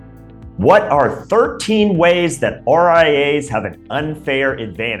What are 13 ways that RIAs have an unfair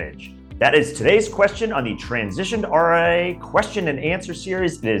advantage? That is today's question on the Transition to RIA question and answer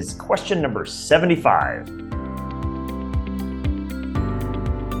series. It is question number 75.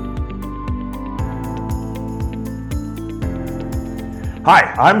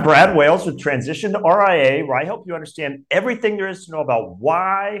 Hi, I'm Brad Wales with Transition to RIA, where I help you understand everything there is to know about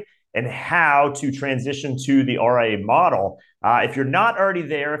why and how to transition to the RIA model. If you're not already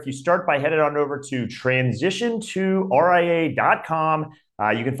there, if you start by heading on over to transitiontoria.com,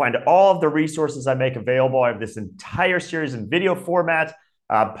 you can find all of the resources I make available. I have this entire series in video format,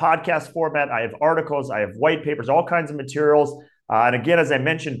 podcast format. I have articles, I have white papers, all kinds of materials. And again, as I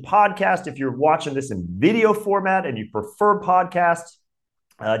mentioned, podcast, if you're watching this in video format and you prefer podcasts,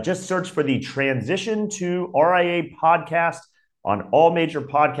 just search for the Transition to RIA podcast on all major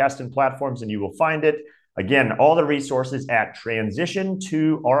podcasting platforms and you will find it. Again, all the resources at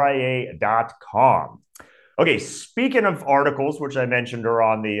transitiontoria.com. Okay, speaking of articles, which I mentioned are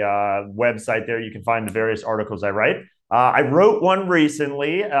on the website there, you can find the various articles I write. I wrote one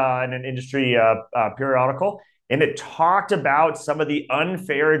recently in an industry periodical, and it talked about some of the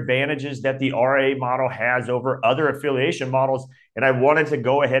unfair advantages that the RIA model has over other affiliation models. And I wanted to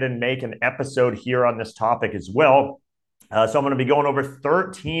go ahead and make an episode here on this topic as well. So I'm going to be going over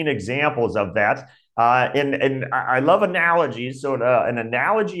 13 examples of that. And I love analogies. So an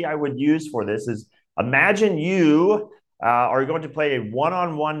analogy I would use for this is imagine you are going to play a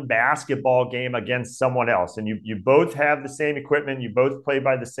one-on-one basketball game against someone else. And you both have the same equipment. You both play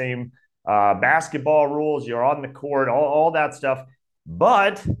by the same basketball rules. You're on the court, all that stuff.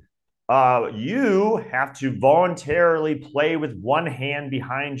 But you have to voluntarily play with one hand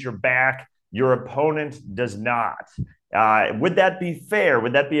behind your back. Your opponent does not. Would that be fair?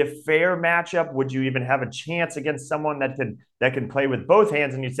 Would that be a fair matchup? Would you even have a chance against someone that can play with both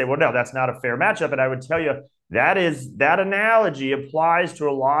hands? And you'd say, well, no, that's not a fair matchup. And I would tell you that analogy applies to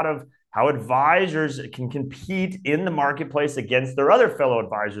a lot of how advisors can compete in the marketplace against their other fellow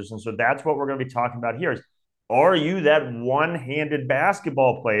advisors. And so that's what we're going to be talking about here is, are you that one-handed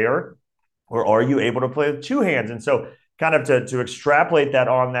basketball player or are you able to play with two hands? And so kind of to extrapolate that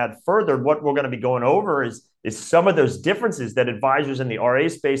on that further, what we're going to be going over is some of those differences that advisors in the RIA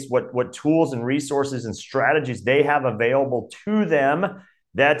space, what tools and resources and strategies they have available to them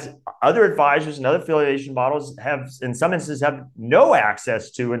that other advisors and other affiliation models have, in some instances, have no access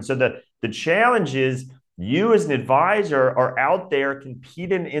to. And so the challenge is you as an advisor are out there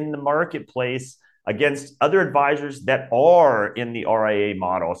competing in the marketplace against other advisors that are in the RIA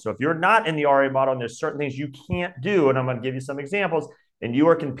model. So if you're not in the RIA model and there's certain things you can't do, and I'm going to give you some examples, and you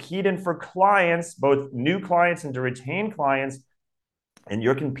are competing for clients, both new clients and to retain clients, and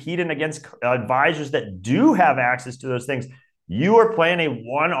you're competing against advisors that do have access to those things, you are playing a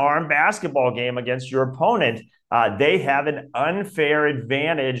one-arm basketball game against your opponent. They have an unfair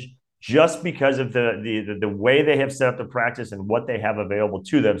advantage just because of the way they have set up the practice and what they have available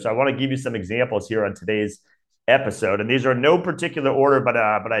to them. So I want to give you some examples here on today's episode. And these are in no particular order, but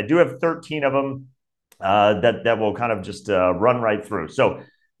I do have 13 of them that will kind of just run right through. So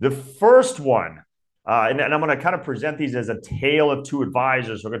the first one, and I'm going to kind of present these as a tale of two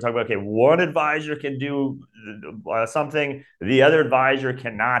advisors. We're going to talk about, okay, one advisor can do something, the other advisor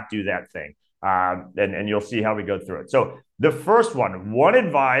cannot do that thing. And you'll see how we go through it. So the first one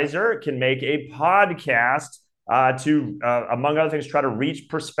advisor can make a podcast to, among other things, try to reach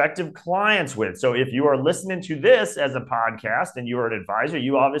prospective clients with. So if you are listening to this as a podcast and you are an advisor,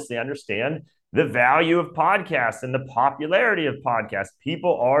 you obviously understand the value of podcasts and the popularity of podcasts.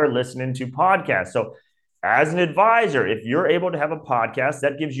 People are listening to podcasts. So as an advisor, if you're able to have a podcast,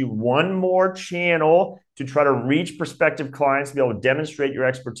 that gives you one more channel to try to reach prospective clients, to be able to demonstrate your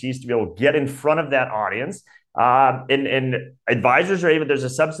expertise, to be able to get in front of that audience. And advisors are able, there's a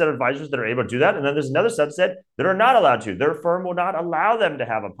subset of advisors that are able to do that. And then there's another subset that are not allowed to. Their firm will not allow them to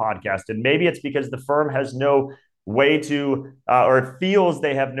have a podcast. And maybe it's because the firm has no way to, or it feels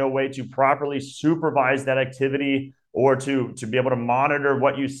they have no way to properly supervise that activity or to be able to monitor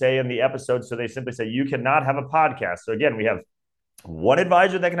what you say in the episode. So they simply say, you cannot have a podcast. So again, we have one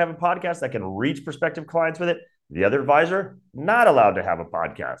advisor that can have a podcast that can reach prospective clients with it. The other advisor, not allowed to have a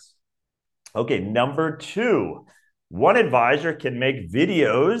podcast. Okay, number two, one advisor can make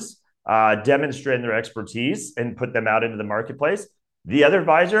videos demonstrating their expertise and put them out into the marketplace. The other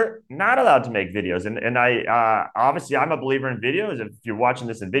advisor, not allowed to make videos. And I obviously, I'm a believer in videos. If you're watching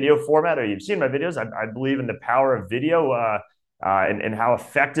this in video format or you've seen my videos, I believe in the power of video and how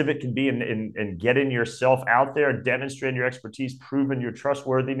effective it can be in getting yourself out there, demonstrating your expertise, proving your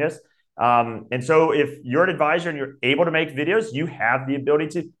trustworthiness. And so if you're an advisor and you're able to make videos, you have the ability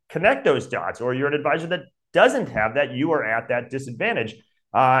to connect those dots, or you're an advisor that doesn't have that, you are at that disadvantage.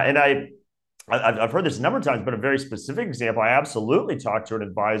 And I've heard this a number of times, but a very specific example, I absolutely talked to an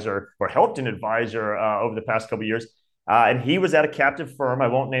advisor or helped an advisor over the past couple of years. And he was at a captive firm. I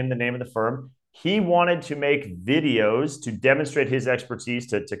won't name the name of the firm. He wanted to make videos to demonstrate his expertise,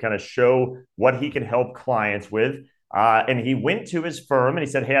 to kind of show what he can help clients with. And he went to his firm and he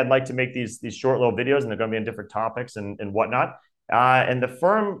said, hey, I'd like to make these short little videos, and they're going to be on different topics and whatnot. And the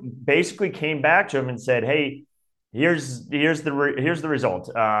firm basically came back to him and said, hey, here's the result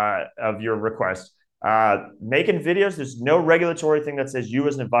of your request. Making videos, there's no regulatory thing that says you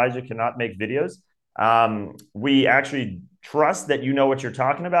as an advisor cannot make videos. We actually trust that you know what you're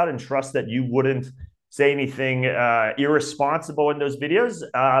talking about, and trust that you wouldn't say anything irresponsible in those videos.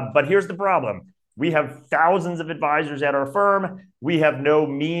 But here's the problem. We have thousands of advisors at our firm. We have no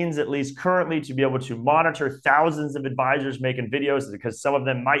means, at least currently, to be able to monitor thousands of advisors making videos, because some of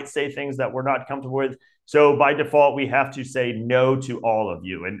them might say things that we're not comfortable with. So by default, we have to say no to all of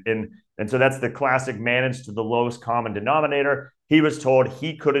you. And so that's the classic manage to the lowest common denominator. He was told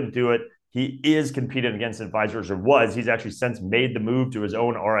he couldn't do it. He is competing against advisors, or was. He's actually since made the move to his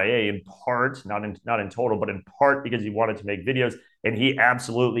own RIA, in part, not in total, but in part because he wanted to make videos. And he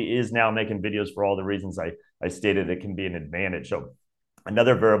absolutely is now making videos for all the reasons I stated. It can be an advantage. So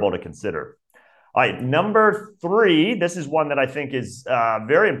another variable to consider. All right, number 3, this is one that I think is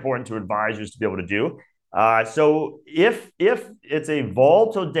very important to advisors to be able to do. So if it's a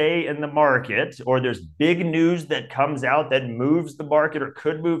volatile day in the market, or there's big news that comes out that moves the market or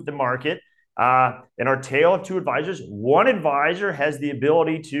could move the market, in our tale of 2 advisors, one advisor has the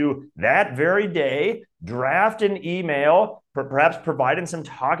ability to, that very day, draft an email, perhaps providing some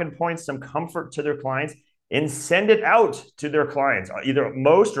talking points, some comfort to their clients, and send it out to their clients, either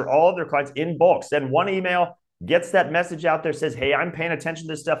most or all of their clients in bulk. Send one email, gets that message out there, says, hey, I'm paying attention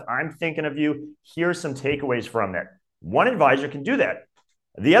to this stuff. I'm thinking of you. Here's some takeaways from that. One advisor can do that.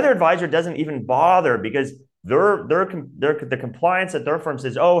 The other advisor doesn't even bother, because the compliance at their firm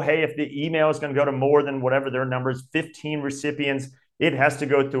says, oh, hey, if the email is going to go to more than whatever their number is, 15 recipients, it has to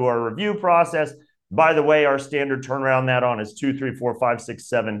go through our review process. By the way, our standard turnaround that on is 2, 3, 4, 5, 6,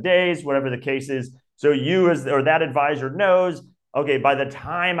 7 days, whatever the case is. So you or that advisor knows, okay, by the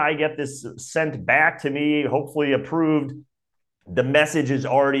time I get this sent back to me, hopefully approved, the message is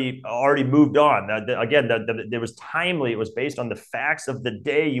already moved on. Again, it was timely. It was based on the facts of the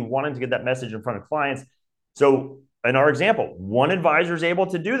day. You wanted to get that message in front of clients. So in our example, one advisor is able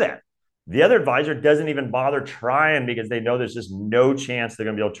to do that. The other advisor doesn't even bother trying, because they know there's just no chance they're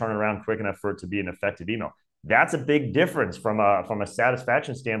going to be able to turn it around quick enough for it to be an effective email. That's a big difference from a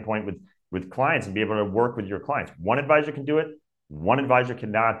satisfaction standpoint with clients, and be able to work with your clients. One advisor can do it. One advisor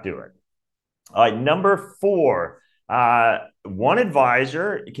cannot do it. All right, number 4, one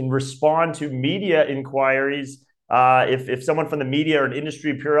advisor can respond to media inquiries. If someone from the media or an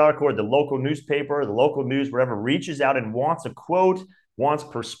industry periodical or the local newspaper or the local news, wherever, reaches out and wants a quote, wants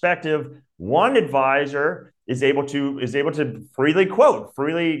perspective, one advisor is able to freely quote,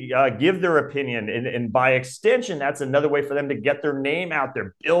 freely give their opinion. And by extension, that's another way for them to get their name out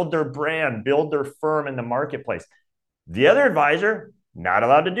there, build their brand, build their firm in the marketplace. The other advisor, not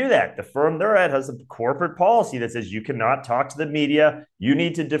allowed to do that. The firm they're at has a corporate policy that says you cannot talk to the media. You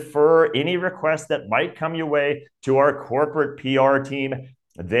need to defer any requests that might come your way to our corporate PR team.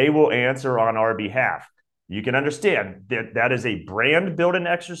 They will answer on our behalf. You can understand that that is a brand building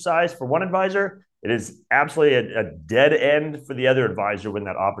exercise for one advisor. It is absolutely a dead end for the other advisor when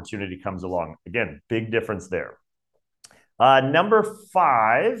that opportunity comes along. Again, big difference there. Number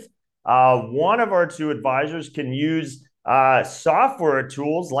 5, one of our 2 advisors can use software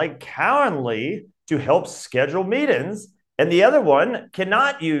tools like Calendly to help schedule meetings, and the other one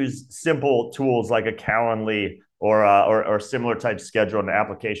cannot use simple tools like a Calendly or similar type schedule and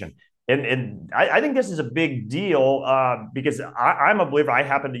application. And I think this is a big deal because I'm a believer. I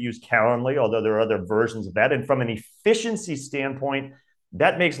happen to use Calendly, although there are other versions of that. And from an efficiency standpoint,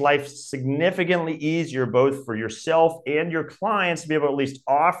 that makes life significantly easier, both for yourself and your clients, to be able to at least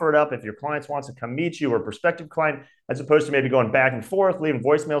offer it up if your clients wants to come meet you, or a prospective client, as opposed to maybe going back and forth, leaving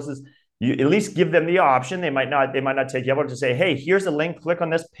voicemails. You at least give them the option. They might not take you up on it, to say, hey, here's a link, click on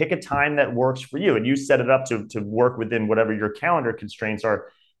this, pick a time that works for you. And you set it up to work within whatever your calendar constraints are.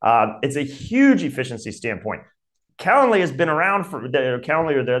 It's a huge efficiency standpoint. Calendly has been around for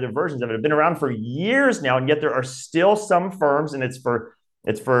Calendly, or the other versions of it have been around for years now, and yet there are still some firms, and they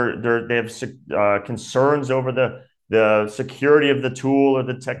have concerns over the security of the tool or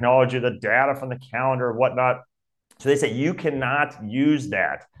the technology, the data from the calendar or whatnot. So they say you cannot use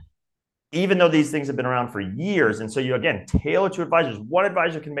that. even though these things have been around for years. And so you, again, tailor to advisors. One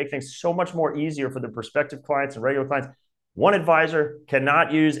advisor can make things so much more easier for their prospective clients and regular clients. One advisor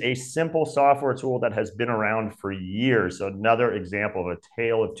cannot use a simple software tool that has been around for years. So another example of a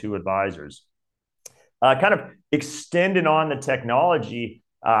tale of two advisors. Kind of extending on the technology,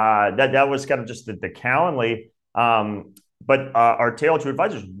 that was kind of just the Calendly. But our tale of two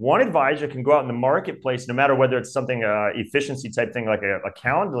advisors, one advisor can go out in the marketplace, no matter whether it's something efficiency type thing like a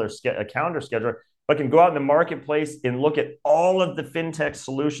calendar scheduler, but can go out in the marketplace and look at all of the fintech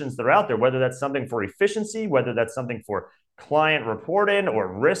solutions that are out there, whether that's something for efficiency, whether that's something for client reporting or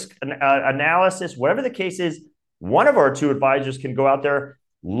risk analysis, whatever the case is. One of our two advisors can go out there,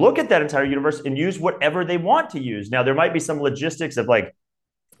 look at that entire universe, and use whatever they want to use. Now, there might be some logistics of like,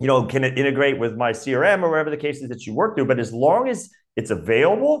 can it integrate with my CRM or whatever the case is that you work through? But as long as it's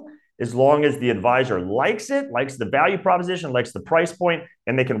available, as long as the advisor likes it, likes the value proposition, likes the price point,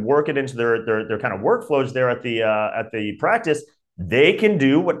 and they can work it into their kind of workflows there at the practice, they can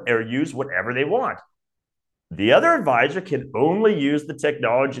do what or use whatever they want. The other advisor can only use the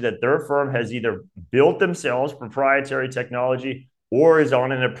technology that their firm has either built themselves, proprietary technology, or is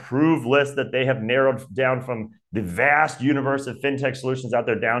on an approved list that they have narrowed down from the vast universe of fintech solutions out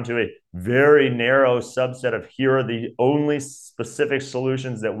there down to a very narrow subset of here are the only specific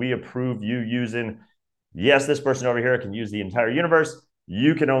solutions that we approve you using. Yes, this person over here can use the entire universe.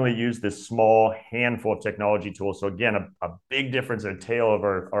 You can only use this small handful of technology tools. So again, a big difference in a tale of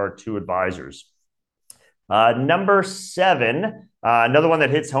our two advisors. Number 7, another one that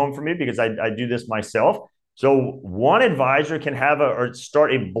hits home for me because I do this myself. So one advisor can have or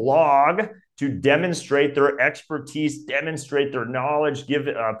start a blog to demonstrate their expertise, demonstrate their knowledge, give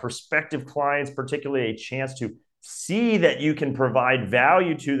prospective clients particularly a chance to see that you can provide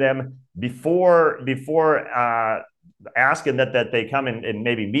value to them before asking that they come and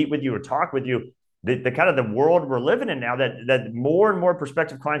maybe meet with you or talk with you. The kind of the world we're living in now, that more and more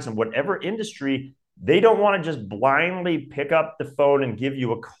prospective clients in whatever industry, they don't want to just blindly pick up the phone and give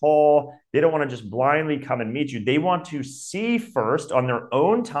you a call. They don't want to just blindly come and meet you. They want to see first on their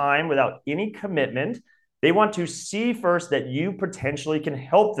own time without any commitment. They want to see first that you potentially can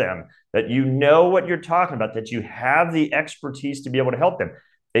help them, that you know what you're talking about, that you have the expertise to be able to help them.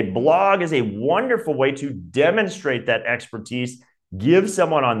 A blog is a wonderful way to demonstrate that expertise, give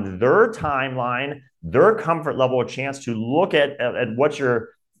someone on their timeline, their comfort level, a chance to look at what you're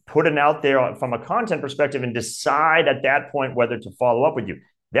putting out there from a content perspective and decide at that point whether to follow up with you.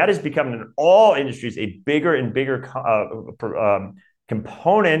 That is becoming in all industries a bigger and bigger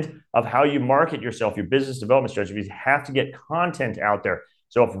component of how you market yourself, your business development strategies. You have to get content out there.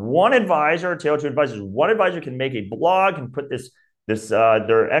 So if one advisor, tale to advisors, one advisor can make a blog and put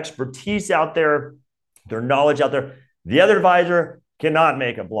their expertise out there, their knowledge out there, the other advisor cannot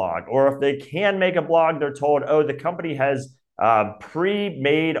make a blog. Or if they can make a blog, they're told, oh, the company has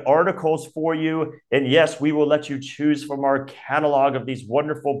pre-made articles for you. And yes, we will let you choose from our catalog of these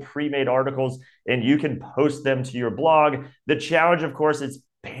wonderful pre-made articles, and you can post them to your blog. The challenge, of course, is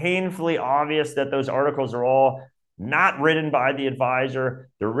painfully obvious that those articles are all not written by the advisor.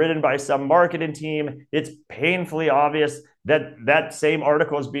 They're written by some marketing team. It's painfully obvious that that same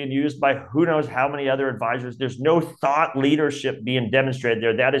article is being used by who knows how many other advisors. There's no thought leadership being demonstrated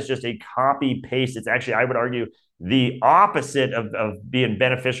there. That is just a copy paste. It's actually, I would argue, the opposite of being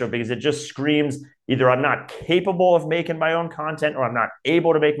beneficial, because it just screams either I'm not capable of making my own content or I'm not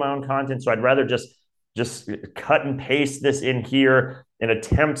able to make my own content. So I'd rather just cut and paste this in here and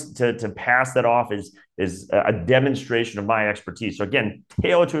attempt to pass that off is a demonstration of my expertise. So again,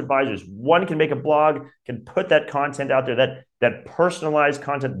 tailored to advisors. One can make a blog, can put that content out there, that personalized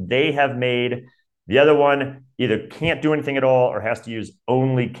content they have made. The other one either can't do anything at all or has to use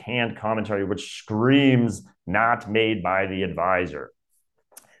only canned commentary, which screams not made by the advisor.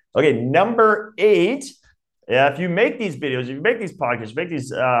 Okay, number 8, if you make these videos, if you make these podcasts, you make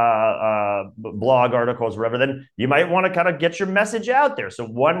these blog articles, whatever, then you might want to kind of get your message out there. So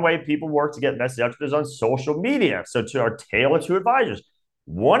one way people work to get message out is on social media. So to our tale of two advisors,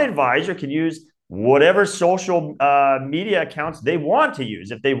 one advisor can use whatever social media accounts they want to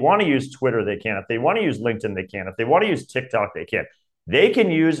use. If they want to use Twitter, they can. If they want to use LinkedIn, they can. If they want to use TikTok, they can. They can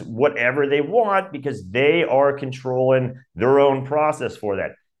use whatever they want because they are controlling their own process for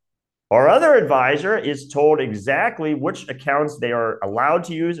that. Our other advisor is told exactly which accounts they are allowed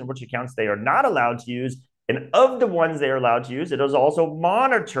to use and which accounts they are not allowed to use. And of the ones they are allowed to use, it is also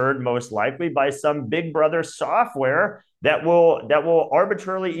monitored most likely by some big brother software that will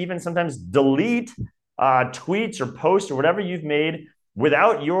arbitrarily even sometimes delete tweets or posts or whatever you've made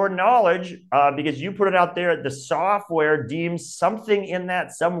without your knowledge, because you put it out there, the software deems something in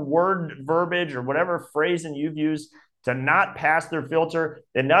that, some word, verbiage, or whatever phrasing you've used to not pass their filter.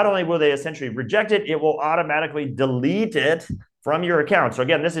 And not only will they essentially reject it, it will automatically delete it from your account. So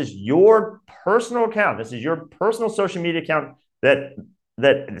again, this is your personal account. This is your personal social media account that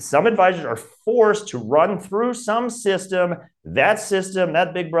some advisors are forced to run through some system. That system,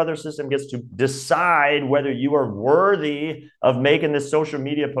 that big brother system, gets to decide whether you are worthy of making this social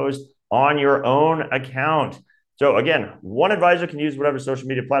media post on your own account. So again, one advisor can use whatever social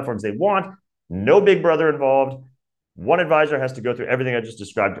media platforms they want. No big brother involved. One advisor has to go through everything I just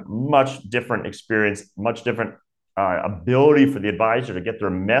described. Much different experience, much different ability for the advisor to get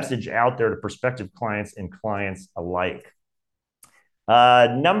their message out there to prospective clients and clients alike.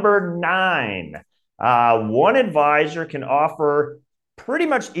 Number 9, one advisor can offer pretty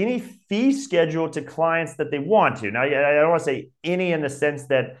much any fee schedule to clients that they want to. Now, I don't want to say any in the sense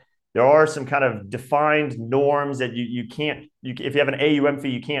that there are some kind of defined norms that you can't, if you have an AUM fee,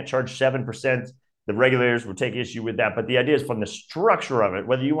 you can't charge 7%. The regulators will take issue with that. But the idea is from the structure of it,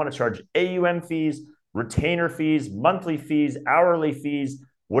 whether you want to charge AUM fees, retainer fees, monthly fees, hourly fees,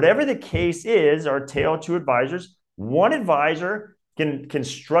 whatever the case is, our tail to advisors, one advisor can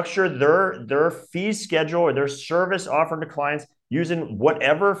structure their fee schedule or their service offered to clients using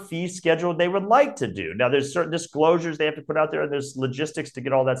whatever fee schedule they would like to do. Now, there's certain disclosures they have to put out there, and there's logistics to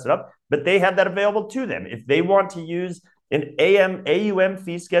get all that set up, but they have that available to them. If they want to use an AUM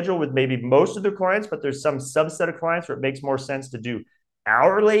fee schedule with maybe most of their clients, but there's some subset of clients where it makes more sense to do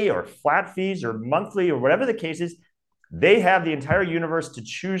hourly or flat fees or monthly or whatever the case is, they have the entire universe to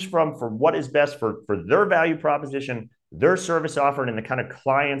choose from for what is best for their value proposition, their service offering, and the kind of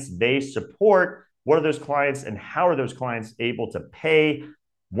clients they support. What are those clients and how are those clients able to pay?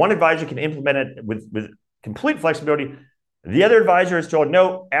 One advisor can implement it with complete flexibility. The other advisor is told,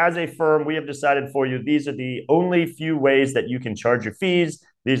 no, as a firm, we have decided for you, these are the only few ways that you can charge your fees.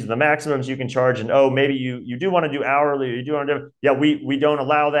 These are the maximums you can charge. And oh, maybe you do want to do hourly, or you do want to do, yeah, we don't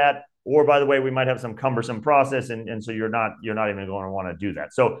allow that. Or by the way, we might have some cumbersome process, and so you're not even going to want to do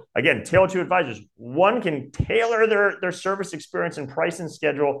that. So again, tail to advisors. One can tailor their service experience and pricing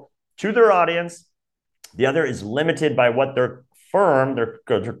schedule to their audience. The other is limited by what their firm,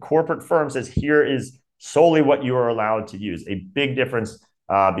 their corporate firm says, here is solely what you are allowed to use. A big difference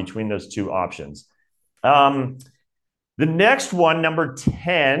between those two options. The next one, number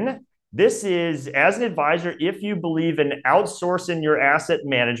 10, this is, as an advisor, if you believe in outsourcing your asset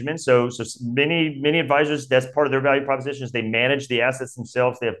management. So many advisors, that's part of their value proposition, is they manage the assets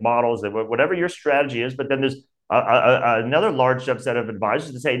themselves. They have models, whatever your strategy is. But then there's another large subset of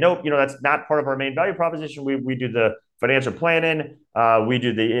advisors that say, no, that's not part of our main value proposition. We do the financial planning, we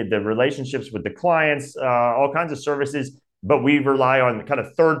do the relationships with the clients, all kinds of services, but we rely on kind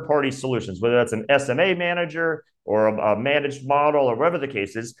of third-party solutions, whether that's an SMA manager or a managed model or whatever the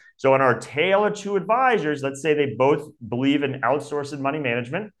case is. So in our tailor to advisors, let's say they both believe in outsourcing money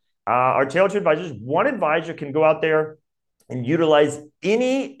management. Our tailor to advisors, one advisor can go out there and utilize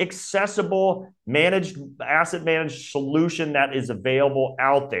any accessible asset managed solution that is available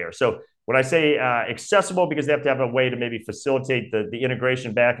out there. So when I say accessible, because they have to have a way to maybe facilitate the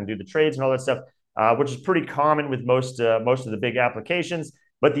integration back and do the trades and all that stuff, which is pretty common with most of the big applications.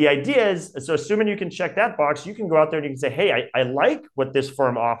 But the idea is, so assuming you can check that box, you can go out there and you can say, hey, I like what this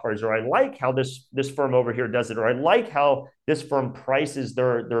firm offers, or I like how this firm over here does it, or I like how this firm prices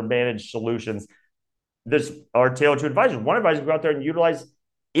their managed solutions. There's our tailor to advisors. One advisor can go out there and utilize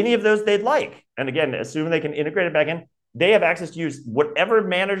any of those they'd like. And again, assuming they can integrate it back in, they have access to use whatever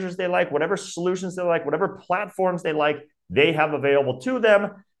managers they like, whatever solutions they like, whatever platforms they like, they have available to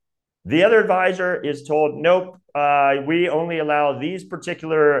them. The other advisor is told, nope, we only allow these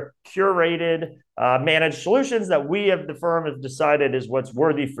particular curated managed solutions that we have, the firm has decided is what's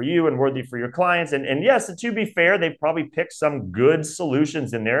worthy for you and worthy for your clients. And yes, to be fair, they've probably picked some good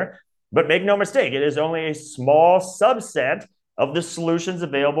solutions in there, but make no mistake, it is only a small subset of the solutions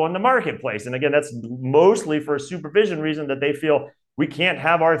available in the marketplace. And again, that's mostly for a supervision reason, that they feel we can't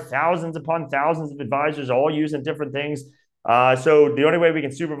have our thousands upon thousands of advisors all using different things. So the only way we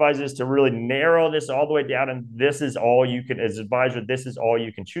can supervise is to really narrow this all the way down. And this is all you can, as advisor, this is all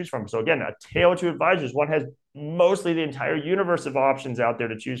you can choose from. So again, a tail to advisors, one has mostly the entire universe of options out there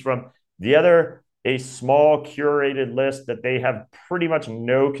to choose from. The other, a small curated list that they have pretty much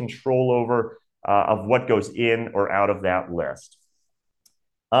no control over of what goes in or out of that list.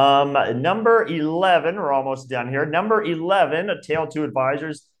 Number 11, we're almost done here. Number 11, a tail to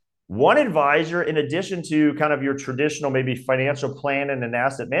advisors. One advisor, in addition to kind of your traditional maybe financial planning and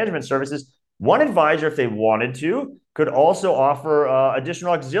asset management services, one advisor, if they wanted to, could also offer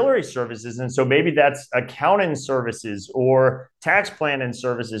additional auxiliary services. And so maybe that's accounting services or tax planning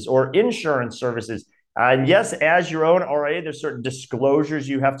services or insurance services. And yes, as your own RA, there's certain disclosures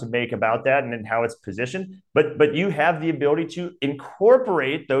you have to make about that and how it's positioned. But you have the ability to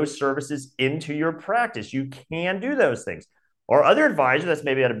incorporate those services into your practice. You can do those things. Or other advisor that's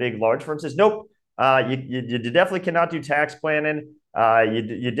maybe at a big, large firm says, nope, you definitely cannot do tax planning.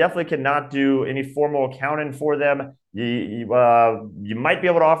 You definitely cannot do any formal accounting for them. You might be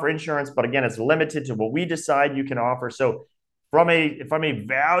able to offer insurance, but again, it's limited to what we decide you can offer. So from a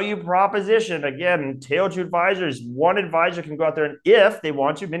value proposition, again, Tailed Two Advisors, one advisor can go out there and if they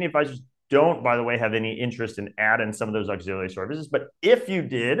want to, many advisors don't, by the way, have any interest in adding some of those auxiliary services. But if you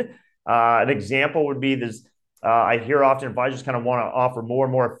did, an example would be this. I hear often advisors kind of want to offer more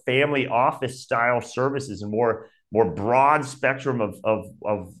and more family office style services and more broad spectrum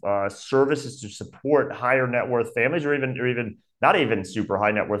of services to support higher net worth families, or even not even super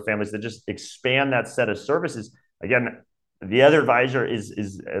high net worth families, that just expand that set of services. Again, the other advisor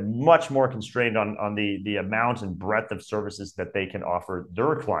is much more constrained on the amount and breadth of services that they can offer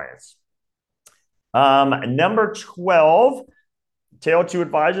their clients. Number 12, Tailed Two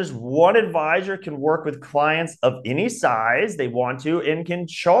Advisors. One advisor can work with clients of any size they want to and can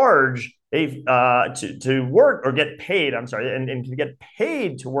charge to work or get paid. I'm sorry, and can get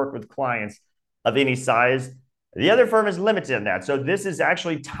paid to work with clients of any size. The other firm is limited in that. So this is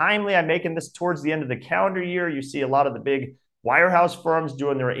actually timely. I'm making this towards the end of the calendar year. You see a lot of the big wirehouse firms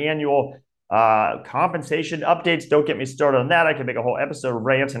doing their annual compensation updates. Don't get me started on that. I can make a whole episode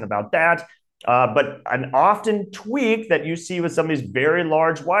ranting about that. But an often tweak that you see with some of these very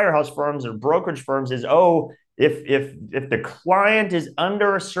large wirehouse firms or brokerage firms is, if the client is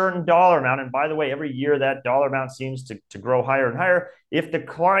under a certain dollar amount, and by the way, every year that dollar amount seems to grow higher and higher. If the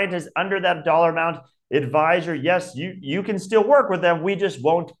client is under that dollar amount, advisor, yes, you can still work with them. We just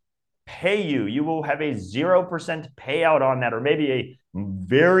won't pay you. You will have a 0% payout on that, or maybe a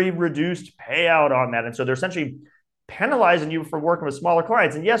very reduced payout on that. And so they're essentially penalizing you for working with smaller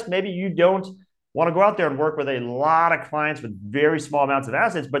clients. And yes, maybe you don't want to go out there and work with a lot of clients with very small amounts of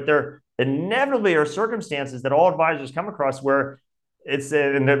assets, but there inevitably are circumstances that all advisors come across where it's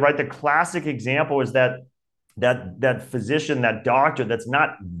right. The classic example is that physician, that doctor that's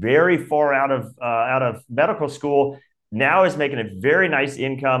not very far out of medical school now is making a very nice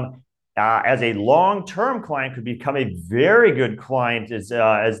income. As a long-term client, could become a very good client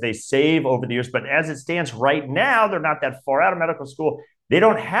as they save over the years. But as it stands right now, they're not that far out of medical school. They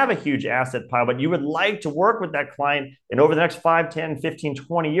don't have a huge asset pile, but you would like to work with that client. And over the next 5, 10, 15,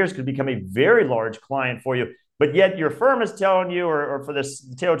 20 years could become a very large client for you. But yet your firm is telling you, or for this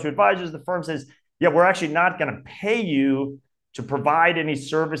Tailed Two Advisors, the firm says, yeah, we're actually not going to pay you to provide any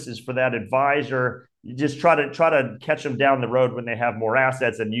services for that advisor. You just try to catch them down the road when they have more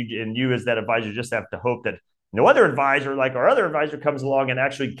assets, and you as that advisor just have to hope that no other advisor like our other advisor comes along and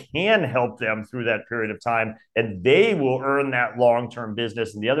actually can help them through that period of time, and they will earn that long-term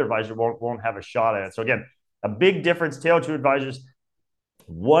business, and the other advisor won't have a shot at it. So again, a big difference. Tailed Two Advisors.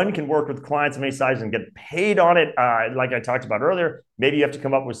 One can work with clients of any size and get paid on it. Like I talked about earlier, maybe you have to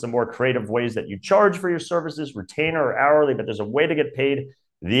come up with some more creative ways that you charge for your services, retainer or hourly, but there's a way to get paid.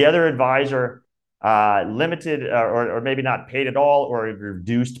 The other advisor, limited or maybe not paid at all, or a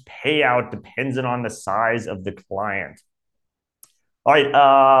reduced payout depending on the size of the client. All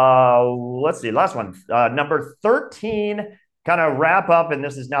right, let's see, last one. Number 13, kind of wrap up, and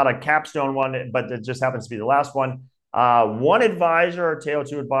this is not a capstone one, but it just happens to be the last one. One advisor or Tailed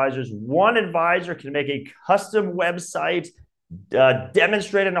Two Advisors, one advisor can make a custom website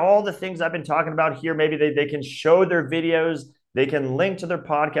demonstrating all the things I've been talking about here. Maybe they can show their videos, they can link to their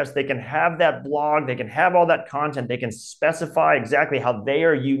podcast, they can have that blog, they can have all that content, they can specify exactly how they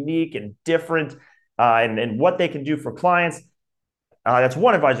are unique and different and what they can do for clients. That's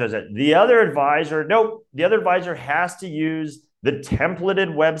one advisor does it. The other advisor, nope, the other advisor has to use the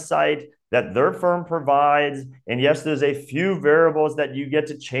templated website that their firm provides. And yes, there's a few variables that you get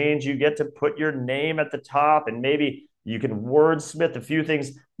to change. You get to put your name at the top, and maybe you can wordsmith a few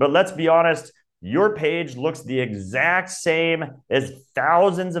things. But let's be honest, your page looks the exact same as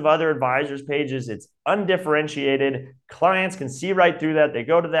thousands of other advisors' pages. It's undifferentiated. Clients can see right through that. They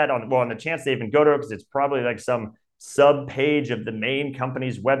go to that on the chance they even go to it, because it's probably like some sub page of the main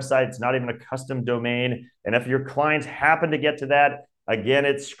company's website. It's not even a custom domain. And if your clients happen to get to that, again,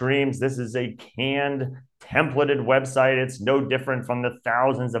 it screams, this is a canned, templated website. It's no different from the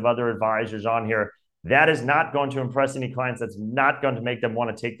thousands of other advisors on here. That is not going to impress any clients. That's not going to make them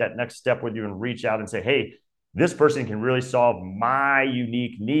want to take that next step with you and reach out and say, hey, this person can really solve my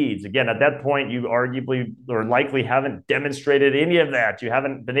unique needs. Again, at that point, you arguably or likely haven't demonstrated any of that. You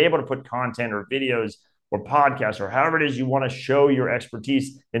haven't been able to put content or videos or podcasts or however it is you want to show your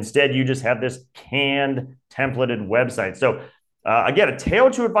expertise. Instead, you just have this canned templated website. So again, a tale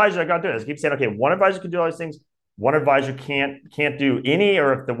of two advisors. I got through this. I keep saying, okay, one advisor can do all these things. One advisor can't do any,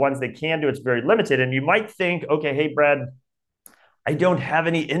 or if the ones they can do, it's very limited. And you might think, okay, hey, Brad, I don't have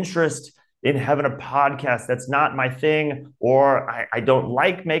any interest in having a podcast. That's not my thing, or I don't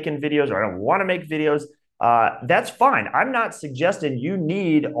like making videos, or I don't want to make videos. That's fine. I'm not suggesting you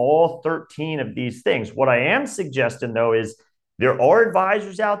need all 13 of these things. What I am suggesting, though, is there are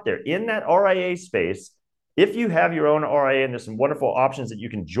advisors out there in that RIA space. If you have your own RIA, and there's some wonderful options that you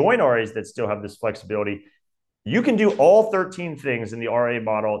can join RIAs that still have this flexibility, you can do all 13 things in the RIA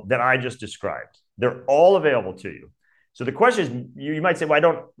model that I just described. They're all available to you. So the question is, you might say, well, I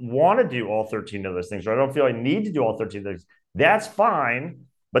don't want to do all 13 of those things, or I don't feel I need to do all 13 things. That's fine.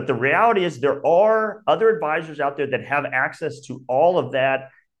 But the reality is there are other advisors out there that have access to all of that,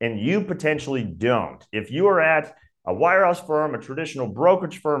 and you potentially don't. If you are at a wirehouse firm, a traditional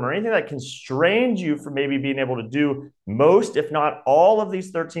brokerage firm, or anything that constrains you from maybe being able to do most, if not all of these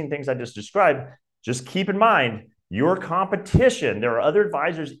 13 things I just described, just keep in mind, your competition, there are other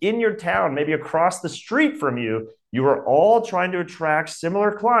advisors in your town, maybe across the street from you. You are all trying to attract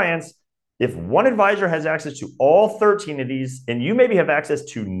similar clients. If one advisor has access to all 13 of these, and you maybe have access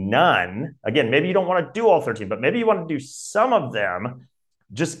to none, again, maybe you don't want to do all 13, but maybe you want to do some of them,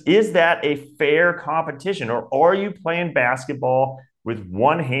 just is that a fair competition? Or are you playing basketball with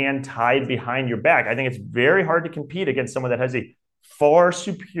one hand tied behind your back? I think it's very hard to compete against someone that has a far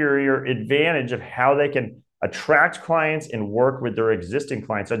superior advantage of how they can attract clients and work with their existing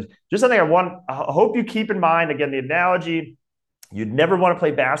clients. So just something I hope you keep in mind. Again, the analogy, you'd never want to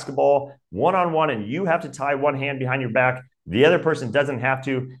play basketball one-on-one and you have to tie one hand behind your back. The other person doesn't have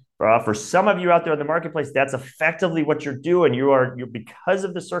to. For some of you out there in the marketplace, that's effectively what you're doing. You're because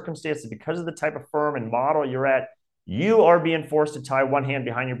of the circumstances, because of the type of firm and model you're at, you are being forced to tie one hand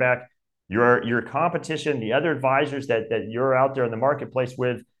behind your back. Your competition, the other advisors that you're out there in the marketplace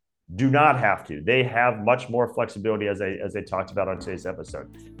with, do not have to. They have much more flexibility, as I talked about on today's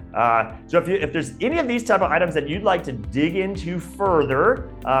episode. So if there's any of these type of items that you'd like to dig into further,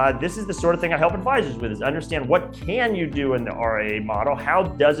 this is the sort of thing I help advisors with, is understand what can you do in the RIA model, how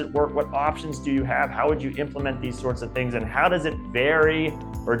does it work, what options do you have, how would you implement these sorts of things, and how does it vary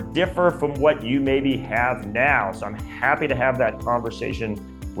or differ from what you maybe have now. So I'm happy to have that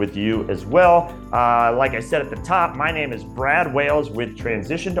conversation with you as well. Like I said at the top, my name is Brad Wales with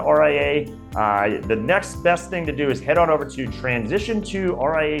Transition to RIA. The next best thing to do is head on over to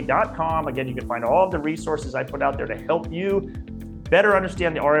transition2ria.com. Again, you can find all of the resources I put out there to help you better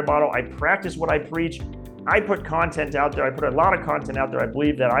understand the RIA model. I practice what I preach. I put content out there. I put a lot of content out there. I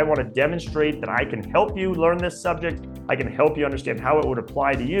believe that I want to demonstrate that I can help you learn this subject. I can help you understand how it would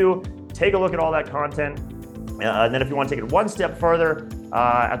apply to you. Take a look at all that content. And then if you want to take it one step further,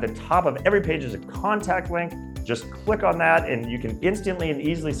 at the top of every page is a contact link. Just click on that and you can instantly and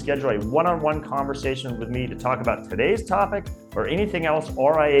easily schedule a one-on-one conversation with me to talk about today's topic or anything else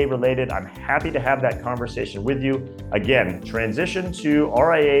RIA related. I'm happy to have that conversation with you. Again,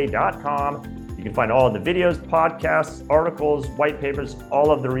 transition2ria.com. You can find all of the videos, podcasts, articles, white papers,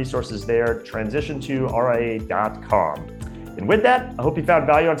 all of the resources there, transition2ria.com. And with that, I hope you found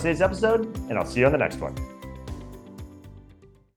value on today's episode, and I'll see you on the next one.